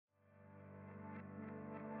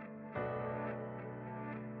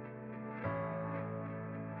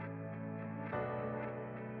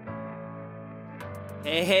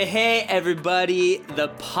Hey, everybody. The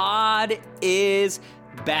pod is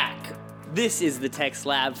back. This is the Text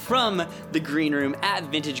Lab from the Green Room at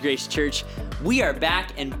Vintage Grace Church. We are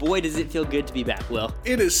back, and boy, does it feel good to be back, Will.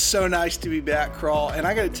 It is so nice to be back, Crawl. And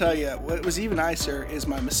I got to tell you, what was even nicer is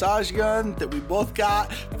my massage gun that we both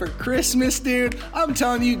got for Christmas, dude. I'm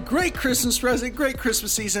telling you, great Christmas present, great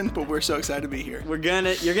Christmas season, but we're so excited to be here. You're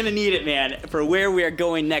gonna need it, man, for where we are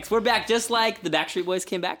going next. We're back just like the Backstreet Boys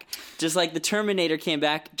came back, just like the Terminator came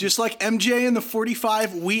back. Just like MJ in the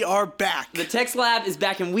 45, we are back. The Text Lab is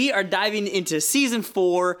back, and we are diving into Season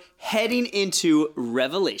 4, heading into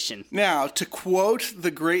Revelation. Now, to quote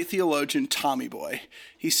the great theologian Tommy Boy,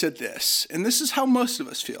 he said this, and this is how most of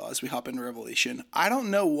us feel as we hop into Revelation. I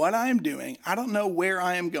don't know what I am doing. I don't know where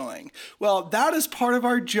I am going. Well, that is part of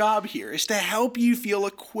our job here, is to help you feel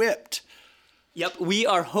equipped. Yep, we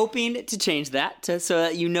are hoping to change that so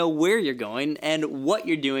that you know where you're going and what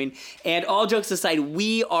you're doing. And all jokes aside,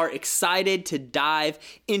 we are excited to dive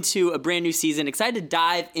into a brand new season, excited to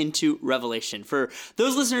dive into Revelation. For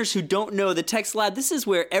those listeners who don't know the Text Lab, this is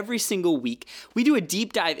where every single week we do a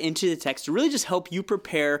deep dive into the text to really just help you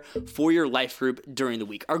prepare for your life group during the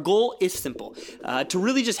week. Our goal is simple, to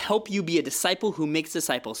really just help you be a disciple who makes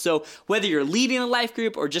disciples. So whether you're leading a life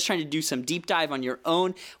group or just trying to do some deep dive on your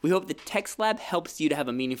own, we hope the Text Lab helps you to have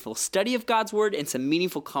a meaningful study of God's Word and some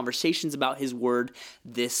meaningful conversations about His Word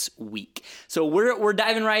this week. So we're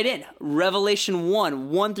diving right in. Revelation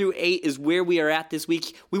 1 through 8 is where we are at this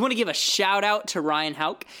week. We want to give a shout out to Ryan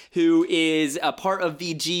Hauk, who is a part of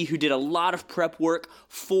VG, who did a lot of prep work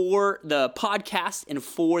for the podcast and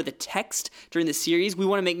for the text during the series. We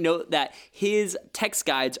want to make note that his text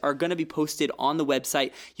guides are going to be posted on the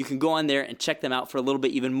website. You can go on there and check them out for a little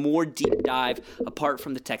bit even more deep dive apart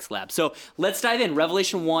from the Text Lab. So let's dive in.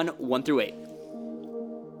 Revelation 1 through 8.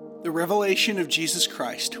 The revelation of Jesus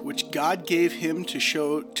Christ, which God gave him to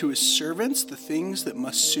show to his servants the things that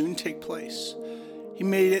must soon take place. He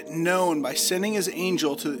made it known by sending his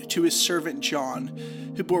angel to his servant John,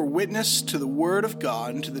 who bore witness to the word of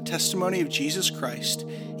God and to the testimony of Jesus Christ,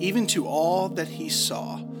 even to all that he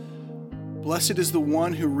saw. Blessed is the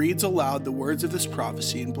one who reads aloud the words of this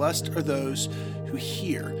prophecy, and blessed are those who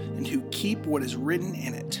hear and who keep what is written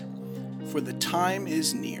in it, for the time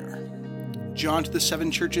is near. John to the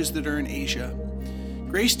 7 churches that are in Asia.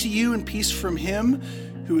 Grace to you and peace from him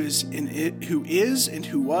who is and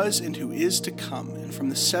who was and who is to come, and from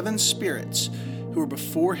the 7 spirits who are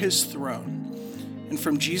before his throne, and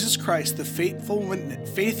from Jesus Christ, the faithful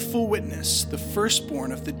witness, the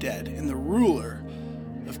firstborn of the dead, and the ruler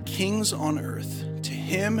of kings on earth. To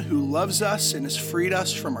him who loves us and has freed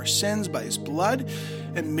us from our sins by his blood,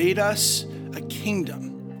 and made us a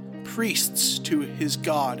kingdom, priests to his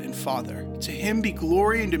God and Father. To him be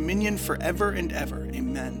glory and dominion forever and ever.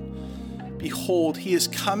 Amen. Behold, he is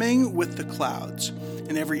coming with the clouds,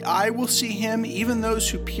 and every eye will see him, even those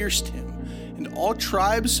who pierced him, and all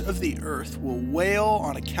tribes of the earth will wail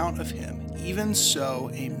on account of him. Even so,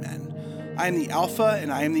 amen. I am the Alpha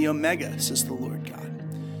and I am the Omega, says the Lord God,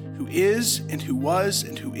 who is and who was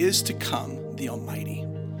and who is to come, the Almighty.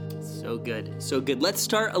 So good. Let's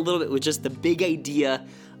start a little bit with just the big idea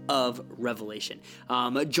of Revelation.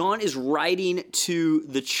 John is writing to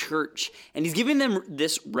the church, and he's giving them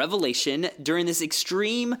this revelation during this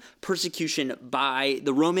extreme persecution by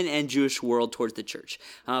the Roman and Jewish world towards the church.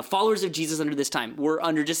 Followers of Jesus under this time were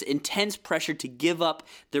under just intense pressure to give up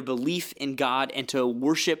their belief in God and to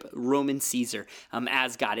worship Roman Caesar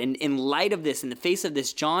as God. And in light of this, in the face of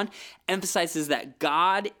this, John emphasizes that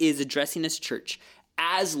God is addressing his church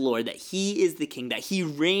as Lord, that he is the king, that he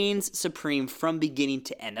reigns supreme from beginning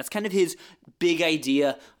to end. That's kind of his big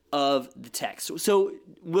idea of the text. So,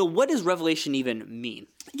 Will, what does revelation even mean?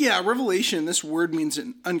 Yeah, revelation, this word means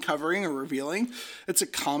an uncovering or revealing. It's a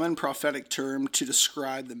common prophetic term to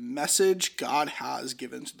describe the message God has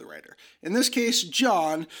given to the writer. In this case,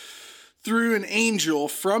 John, through an angel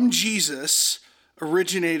from Jesus,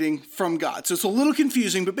 originating from God. So it's a little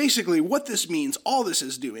confusing, but basically what this means, all this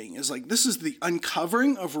is doing is like, this is the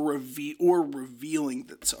uncovering of a revealing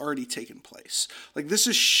that's already taken place. Like this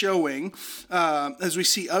is showing, as we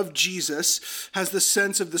see of Jesus, has the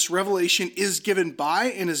sense of this revelation is given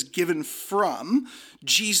by and is given from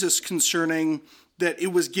Jesus concerning that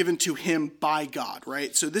it was given to him by God,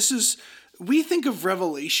 right? So this is, we think of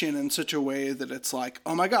revelation in such a way that it's like,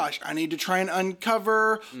 oh my gosh, I need to try and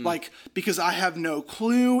uncover, like, because I have no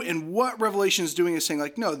clue. And what Revelation is doing is saying,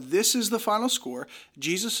 like, no, this is the final score.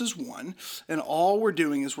 Jesus is won. And all we're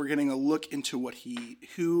doing is we're getting a look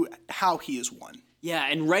into how he is won. Yeah,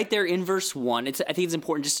 and right there in verse 1, I think it's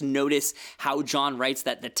important just to notice how John writes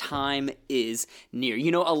that the time is near.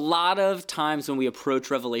 You know, a lot of times when we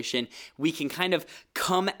approach Revelation, we can kind of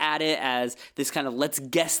come at it as this kind of let's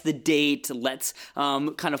guess the date, let's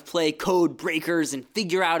kind of play code breakers and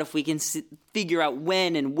figure out if we can figure out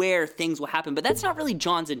when and where things will happen. But that's not really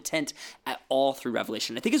John's intent at all through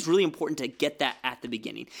Revelation. I think it's really important to get that at the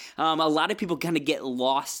beginning. A lot of people kind of get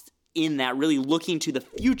lost in that, really looking to the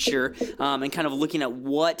future and kind of looking at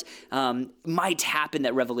what might happen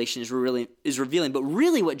that Revelation is revealing. But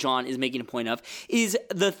really what John is making a point of is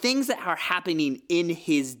the things that are happening in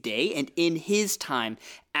his day and in his time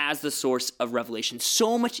as the source of Revelation.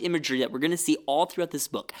 So much imagery that we're going to see all throughout this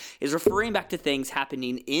book is referring back to things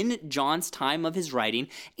happening in John's time of his writing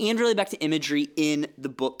and really back to imagery in the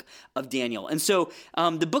book of Daniel. And so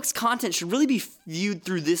the book's content should really be viewed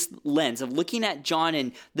through this lens of looking at John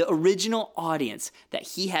and the original audience that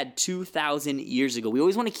he had 2,000 years ago. We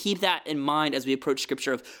always want to keep that in mind as we approach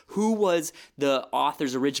Scripture of who was the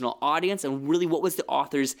author's original audience and really what was the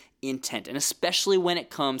author's intent, and especially when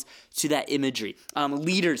it comes to that imagery.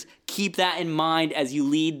 Leaders, keep that in mind as you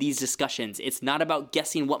lead these discussions. It's not about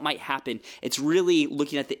guessing what might happen. It's really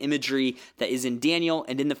looking at the imagery that is in Daniel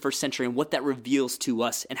and in the first century and what that reveals to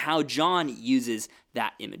us and how John uses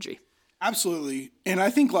that imagery. Absolutely. And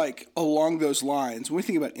I think like along those lines, when we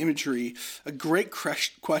think about imagery, a great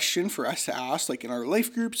question for us to ask, like in our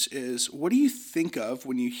life groups, is what do you think of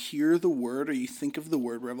when you hear the word or you think of the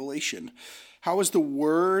word revelation? How has the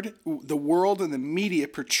world and the media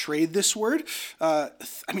portrayed this word?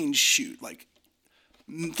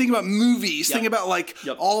 Think about movies. Yep. Think about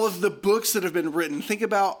all of the books that have been written. Think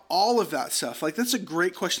about all of that stuff. Like that's a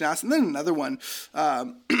great question to ask. And then another one,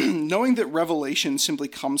 knowing that revelation simply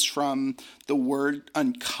comes from the word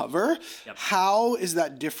uncover. Yep. How is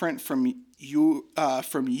that different from you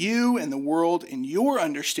and the world and your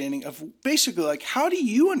understanding of basically like how do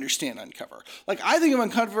you understand uncover? Like I think of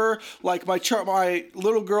uncover like my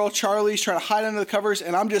little girl Charlie's trying to hide under the covers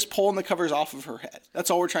and I'm just pulling the covers off of her head. That's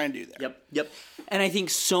all we're trying to do there. Yep. And I think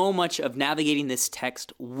so much of navigating this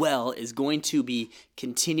text well is going to be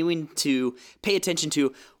continuing to pay attention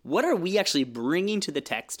to what are we actually bringing to the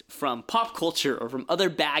text from pop culture or from other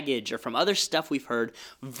baggage or from other stuff we've heard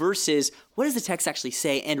versus what does the text actually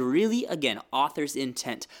say? And really, again, author's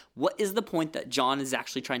intent. What is the point that John is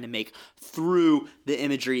actually trying to make through the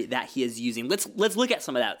imagery that he is using? Let's look at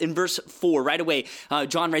some of that. In verse 4, right away,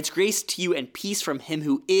 John writes, "Grace to you and peace from him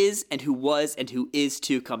who is and who was and who is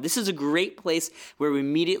to come." This is a great place where we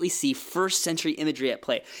immediately see first century imagery at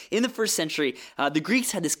play. In the first century, the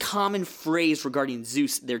Greeks had this common phrase regarding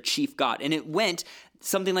Zeus, their chief god, and it went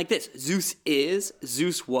something like this: Zeus is,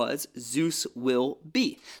 Zeus was, Zeus will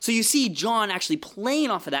be. So you see John actually playing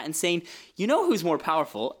off of that and saying, you know who's more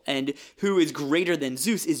powerful and who is greater than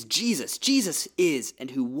Zeus is Jesus. Jesus is and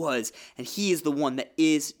who was, and he is the one that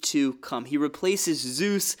is to come. He replaces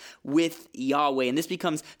Zeus with Yahweh, and this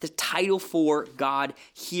becomes the title for God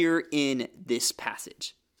here in this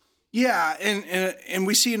passage. Yeah, and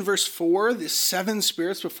we see in verse 4 the 7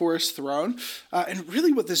 spirits before his throne. And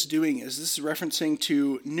really what this is doing is this is referencing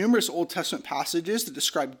to numerous Old Testament passages that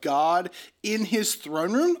describe God in his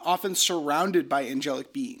throne room, often surrounded by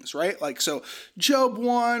angelic beings, right? Like, so Job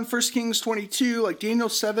 1, 1 Kings 22, like Daniel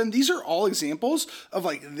 7, these are all examples of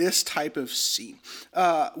like this type of scene.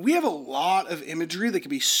 We have a lot of imagery that can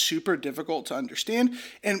be super difficult to understand.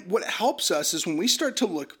 And what helps us is when we start to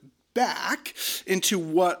look back into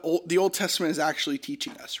what the Old Testament is actually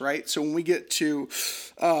teaching us, right? So when we get to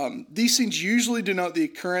these things usually denote the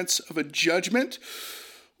occurrence of a judgment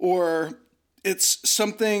or it's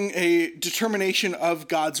something, a determination of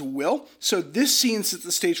God's will. So this scene sets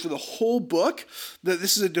the stage for the whole book, that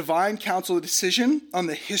this is a divine council decision on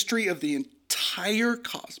the history of the entire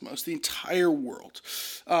cosmos, the entire world.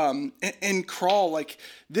 And Crawl, like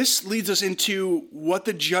this leads us into what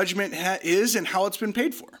the judgment is and how it's been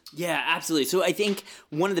paid for. Yeah, absolutely. So I think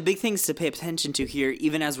one of the big things to pay attention to here,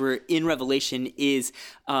 even as we're in Revelation, is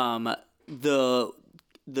the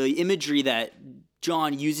imagery that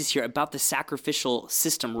John uses here about the sacrificial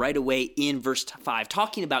system right away in verse 5,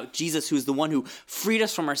 talking about Jesus, who is the one who freed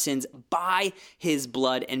us from our sins by his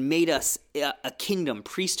blood and made us a kingdom,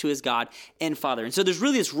 priest to his God and Father. And so there's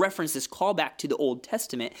really this reference, this callback to the Old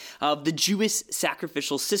Testament of the Jewish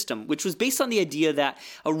sacrificial system, which was based on the idea that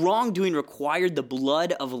a wrongdoing required the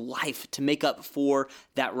blood of life to make up for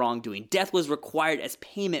that wrongdoing. Death was required as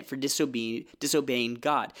payment for disobeying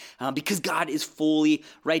God because God is fully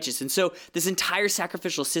righteous. And so this entire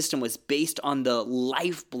sacrificial system was based on the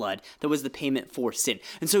lifeblood that was the payment for sin.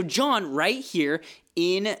 And so John, right here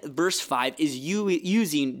in verse 5 is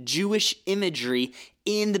using Jewish imagery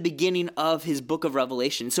in the beginning of his book of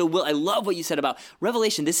Revelation. So, Will, I love what you said about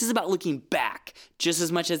Revelation. This is about looking back just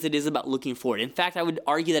as much as it is about looking forward. In fact, I would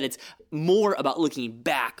argue that it's more about looking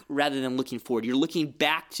back rather than looking forward. You're looking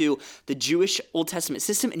back to the Jewish Old Testament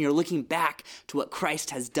system, and you're looking back to what Christ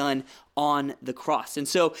has done on the cross. And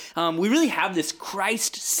so we really have this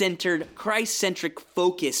Christ-centered, Christ-centric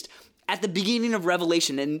focused at the beginning of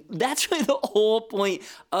Revelation. And that's really the whole point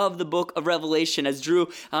of the book of Revelation. As Drew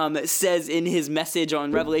says in his message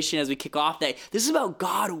on Revelation as we kick off, that this is about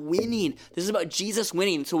God winning. This is about Jesus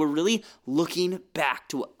winning. So we're really looking back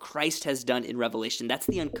to what Christ has done in Revelation. That's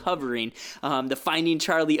the uncovering, the finding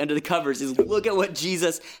Charlie under the covers is look at what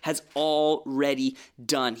Jesus has already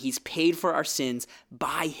done. He's paid for our sins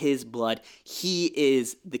by his blood. He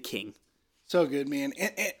is the King. So good, man.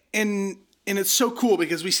 And it's so cool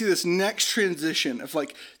because we see this next transition of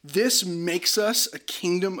like, this makes us a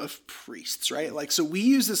kingdom of priests, right? Like, so we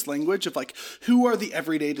use this language of like, who are the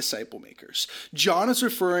everyday disciple makers? John is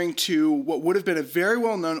referring to what would have been a very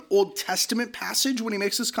well-known Old Testament passage when he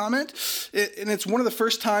makes this comment. And it's one of the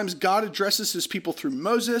first times God addresses his people through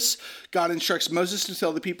Moses. God instructs Moses to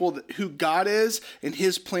tell the people who God is and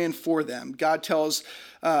his plan for them. God tells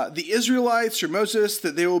the Israelites through Moses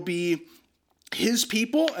that they will be his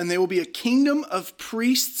people, and they will be a kingdom of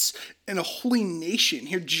priests and a holy nation.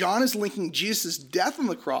 Here, John is linking Jesus' death on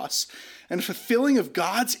the cross and fulfilling of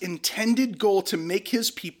God's intended goal to make his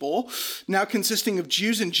people, now consisting of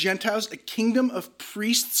Jews and Gentiles, a kingdom of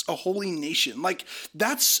priests, a holy nation. Like,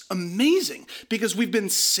 that's amazing because we've been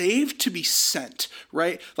saved to be sent,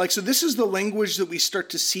 right? Like, so this is the language that we start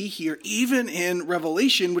to see here, even in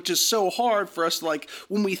Revelation, which is so hard for us to, like,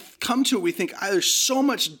 when we come to it, we think, there's so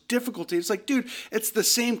much difficulty. It's like, dude, it's the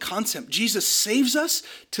same concept. Jesus saves us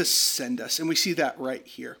to send us, and we see that right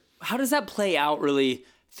here. How does that play out, really,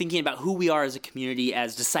 thinking about who we are as a community,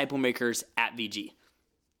 as disciple makers at VG?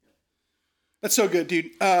 That's so good,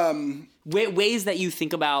 dude. Ways that you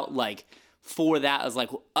think about, like, for that as like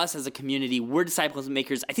us as a community, we're disciples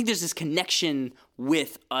makers. I think there's this connection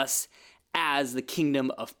with us as the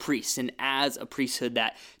kingdom of priests and as a priesthood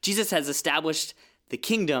that Jesus has established the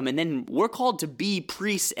kingdom, and then we're called to be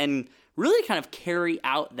priests and really kind of carry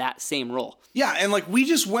out that same role. Yeah, and like we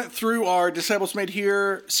just went through our Disciples Made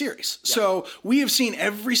Here series. Yeah. So we have seen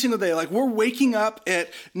every single day, like we're waking up at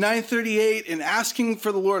 9:38 and asking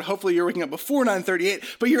for the Lord. Hopefully you're waking up before 9:38,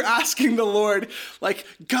 but you're asking the Lord, like,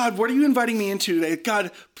 God, what are you inviting me into today?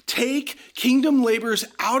 God, take kingdom laborers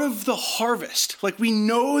out of the harvest. Like we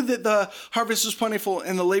know that the harvest is plentiful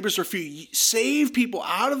and the laborers are few. Save people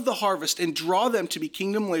out of the harvest and draw them to be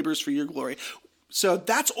kingdom laborers for your glory. So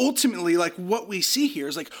that's ultimately like what we see here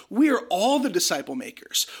is like we are all the disciple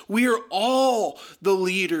makers. We are all the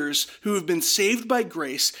leaders who have been saved by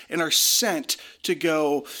grace and are sent to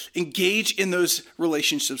go engage in those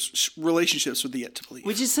relationships with the yet to believe.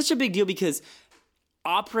 Which is such a big deal because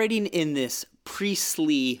operating in this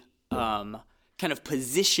priestly kind of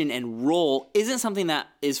position and role isn't something that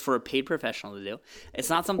is for a paid professional to do. It's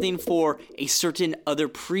not something for a certain other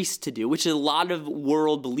priest to do, which a lot of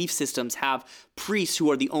world belief systems have priests who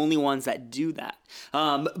are the only ones that do that.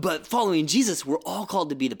 But following Jesus, we're all called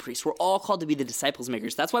to be the priests. We're all called to be the disciples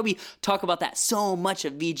makers. That's why we talk about that so much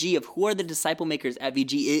at VG, of who are the disciple makers at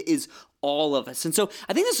VG. It is all of us. And so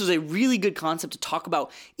I think this was a really good concept to talk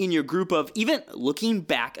about in your group of even looking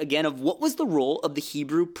back again of what was the role of the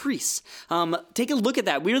Hebrew priests. Take a look at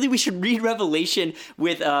that. We should read Revelation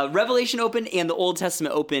with Revelation open and the Old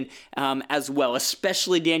Testament open as well,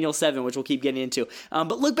 especially Daniel 7, which we'll keep getting into.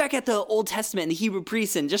 But look back at the Old Testament and the Hebrew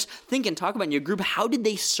priests and just think and talk about in your group, how did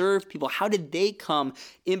they serve people? How did they come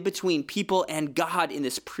in between people and God in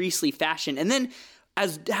this priestly fashion? And then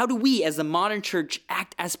how do we, as the modern church,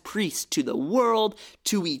 act as priests to the world,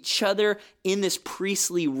 to each other, in this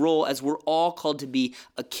priestly role, as we're all called to be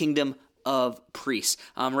a kingdom of priests,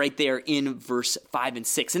 right there in verse 5 and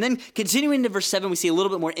 6. And then continuing to verse 7, we see a little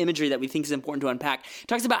bit more imagery that we think is important to unpack. It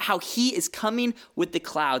talks about how he is coming with the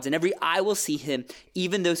clouds, and every eye will see him,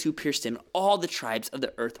 even those who pierced him. All the tribes of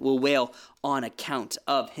the earth will wail on account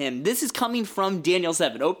of him. This is coming from Daniel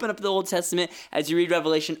 7. Open up the Old Testament as you read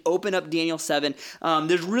Revelation. Open up Daniel 7.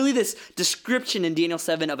 There's really this description in Daniel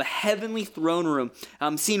 7 of a heavenly throne room,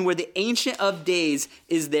 seen where the Ancient of Days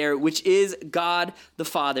is there, which is God the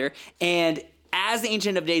Father. And as the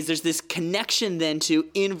Ancient of Days, there's this connection then to,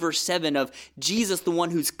 in verse 7, of Jesus, the one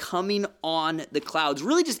who's coming on the clouds,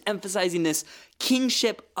 really just emphasizing this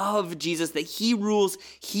kingship of Jesus, that he rules,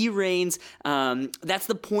 he reigns. That's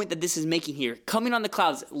the point that this is making here. Coming on the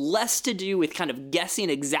clouds, less to do with kind of guessing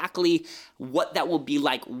exactly what that will be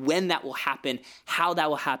like, when that will happen, how that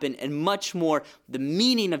will happen, and much more. The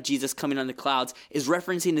meaning of Jesus coming on the clouds is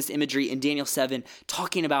referencing this imagery in Daniel 7,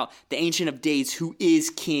 talking about the Ancient of Days who is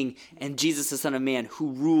king, and Jesus, the Son of Man,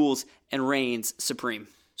 who rules and reigns supreme.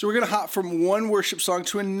 So we're going to hop from one worship song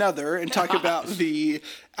to another and talk about the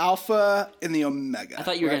Alpha and the Omega. I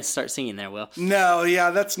thought you were going to start singing there, Will. No, yeah,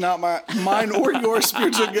 that's not mine or your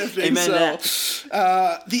spiritual gifting. Amen.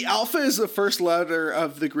 The Alpha is the first letter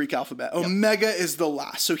of the Greek alphabet. Omega is the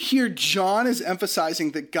last. So here John is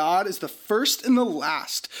emphasizing that God is the first and the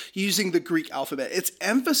last using the Greek alphabet. It's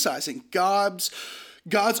emphasizing God's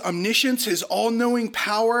omniscience, his all-knowing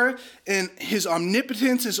power, and his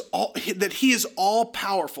omnipotence is that he is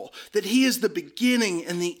all-powerful, that he is the beginning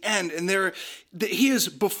and the end, and that he is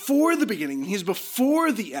before the beginning, he's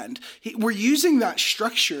before the end. We're using that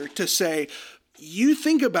structure to say, you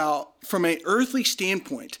think about, from an earthly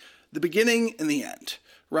standpoint, the beginning and the end,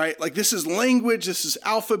 right? Like, this is language, this is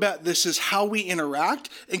alphabet, this is how we interact,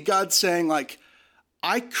 and God's saying, like,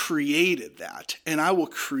 I created that, and I will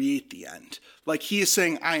create the end. Like, he is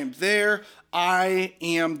saying, I am there. I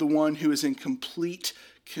am the one who is in complete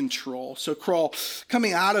control. So, Kroll,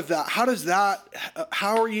 coming out of that,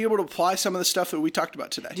 how are you able to apply some of the stuff that we talked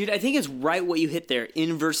about today? Dude, I think it's right what you hit there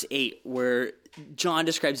in verse 8, where John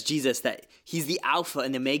describes Jesus, that he's the Alpha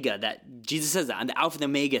and the Omega, that Jesus says that. I'm the Alpha and the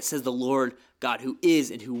Omega, says the Lord God, who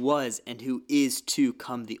is and who was and who is to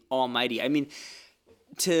come, the Almighty. I mean,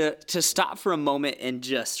 to stop for a moment and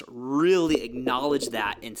just really acknowledge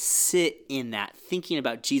that and sit in that, thinking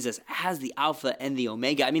about Jesus as the Alpha and the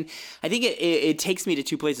Omega. I mean, I think it takes me to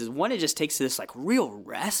two places. One, it just takes to this like real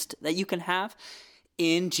rest that you can have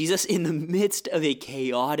in Jesus in the midst of a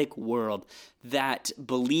chaotic world that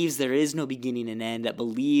believes there is no beginning and end, that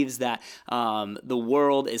believes that the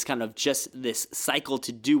world is kind of just this cycle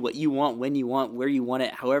to do what you want, when you want, where you want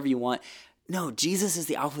it, however you want. No, Jesus is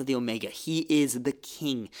the Alpha and the Omega. He is the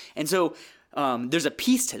King. And so there's a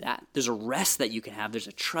peace to that. There's a rest that you can have. There's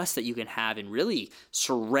a trust that you can have in really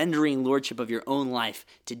surrendering lordship of your own life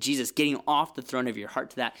to Jesus, getting off the throne of your heart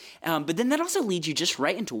to that. But then that also leads you just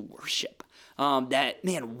right into worship. That,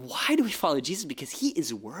 man, why do we follow Jesus? Because he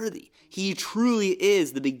is worthy. He truly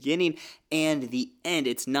is the beginning and the end.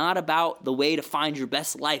 It's not about the way to find your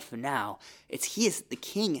best life now. He is the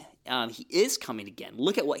King. He is coming again.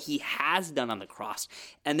 Look at what he has done on the cross,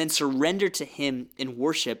 and then surrender to him in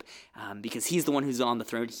worship because he's the one who's on the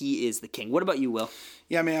throne. He is the King. What about you, Will?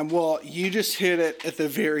 Yeah, man. Well, you just hit it at the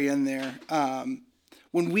very end there.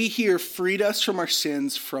 When we hear freed us from our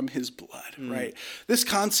sins from his blood, right? This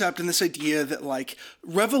concept and this idea that like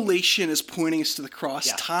Revelation is pointing us to the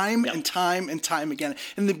cross time and time and time again.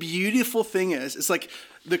 And the beautiful thing is, it's like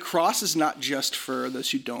the cross is not just for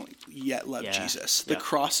those who don't yet love Jesus. The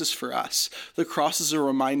cross is for us. The cross is a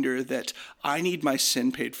reminder that I need my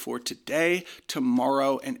sin paid for today,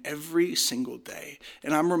 tomorrow, and every single day.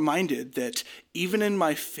 And I'm reminded that even in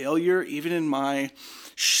my failure, even in my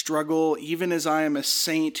struggle, even as I am a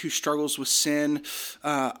saint who struggles with sin,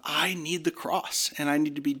 I need the cross, and I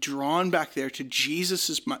need to be drawn back there to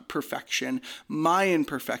Jesus's perfection, my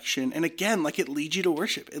imperfection. And again, like, it leads you to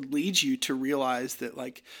worship. It leads you to realize that,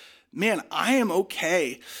 like, man, I am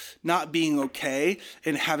okay not being okay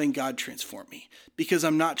and having God transform me, because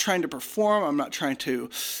I'm not trying to perform. I'm not trying to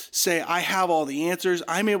say I have all the answers.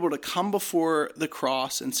 I'm able to come before the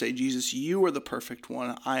cross and say, Jesus, you are the perfect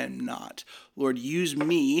one. I am not. Lord, use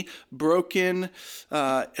me, broken,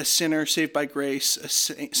 a sinner saved by grace, a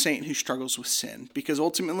saint who struggles with sin, because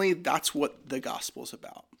ultimately that's what the gospel is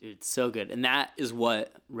about. Dude, so good. And that is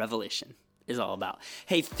what Revelation is all about.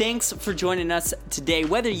 Hey, thanks for joining us today.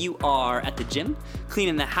 Whether you are at the gym,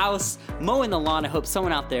 cleaning the house, mowing the lawn, I hope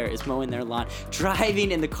someone out there is mowing their lawn,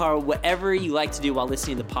 driving in the car, whatever you like to do while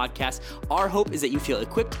listening to the podcast, our hope is that you feel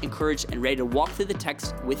equipped, encouraged, and ready to walk through the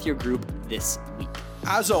text with your group this week.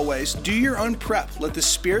 As always, do your own prep. Let the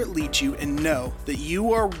Spirit lead you, and know that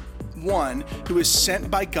you are one who is sent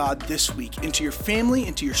by God this week into your family,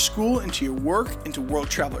 into your school, into your work, into World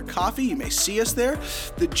Traveler Coffee. You may see us there,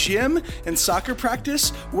 the gym and soccer practice,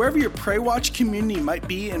 wherever your Pray Watch community might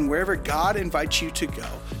be, and wherever God invites you to go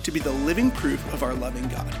to be the living proof of our loving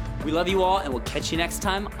God. We love you all, and we'll catch you next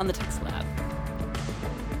time on the Text Lab.